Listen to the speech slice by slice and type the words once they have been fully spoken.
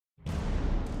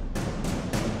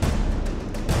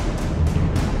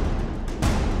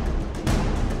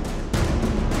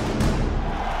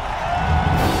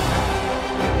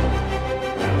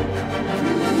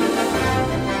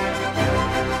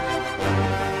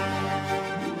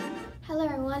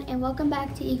welcome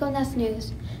back to Eagle Nest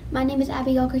News. My name is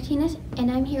Abigail Cortines, and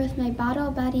I'm here with my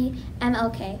bottle buddy,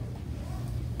 MLK.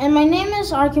 And my name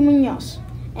is Arky Munoz,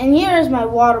 and here is my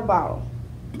water bottle.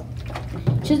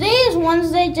 Today is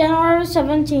Wednesday, January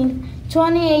 17th,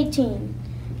 2018.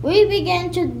 We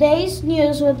begin today's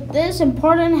news with this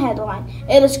important headline.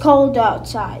 It is cold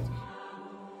outside.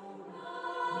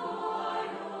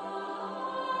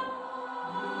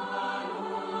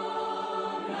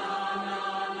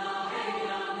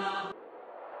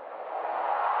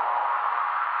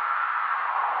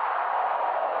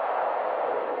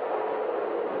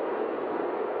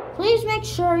 Please make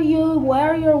sure you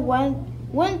wear your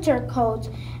winter coat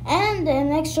and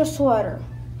an extra sweater.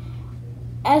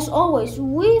 As always,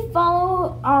 we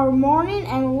follow our morning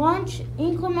and lunch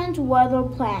inclement weather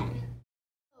plan.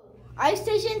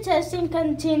 iStation testing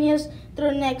continues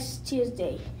through next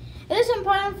Tuesday. It is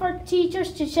important for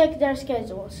teachers to check their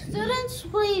schedules. Students,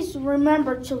 please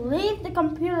remember to leave the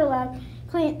computer lab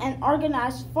clean and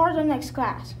organized for the next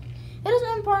class. It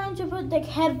is important to put the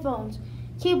headphones,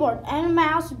 keyboard, and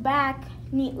mouse back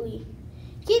neatly.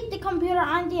 Keep the computer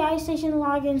on the iStation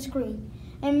login screen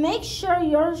and make sure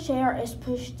your chair is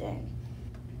pushed in.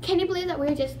 Can you believe that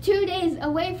we're just 2 days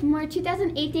away from our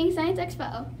 2018 Science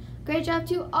Expo? Great job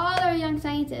to all our young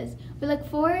scientists. We look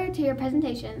forward to your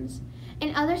presentations.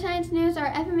 In other science news,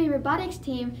 our FME Robotics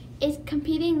team is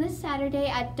competing this Saturday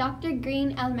at Dr.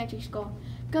 Green Elementary School.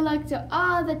 Good luck to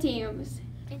all the teams.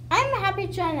 I'm happy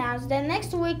to announce that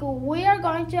next week we are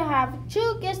going to have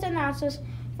 2 guest announcers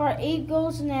for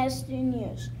Eagle's Nest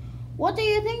News. What do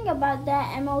you think about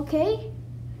that, MLK?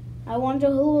 I wonder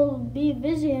who will be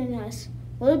visiting us.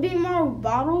 Will it be more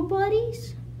bottle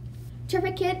buddies?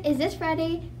 Terrific Kid is this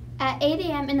Friday at 8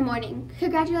 a.m. in the morning.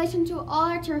 Congratulations to all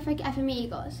our terrific FME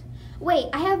Eagles. Wait,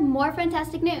 I have more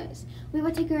fantastic news. We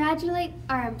want to congratulate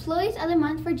our Employees of the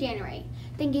Month for January.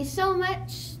 Thank you so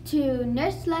much to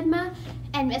Nurse Ledma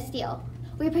and Miss Steele.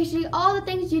 We appreciate all the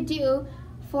things you do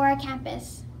for our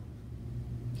campus.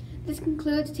 This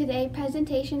concludes today's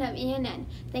presentation of ENN.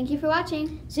 Thank you for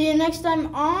watching. See you next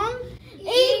time on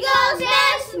Eagles Nest!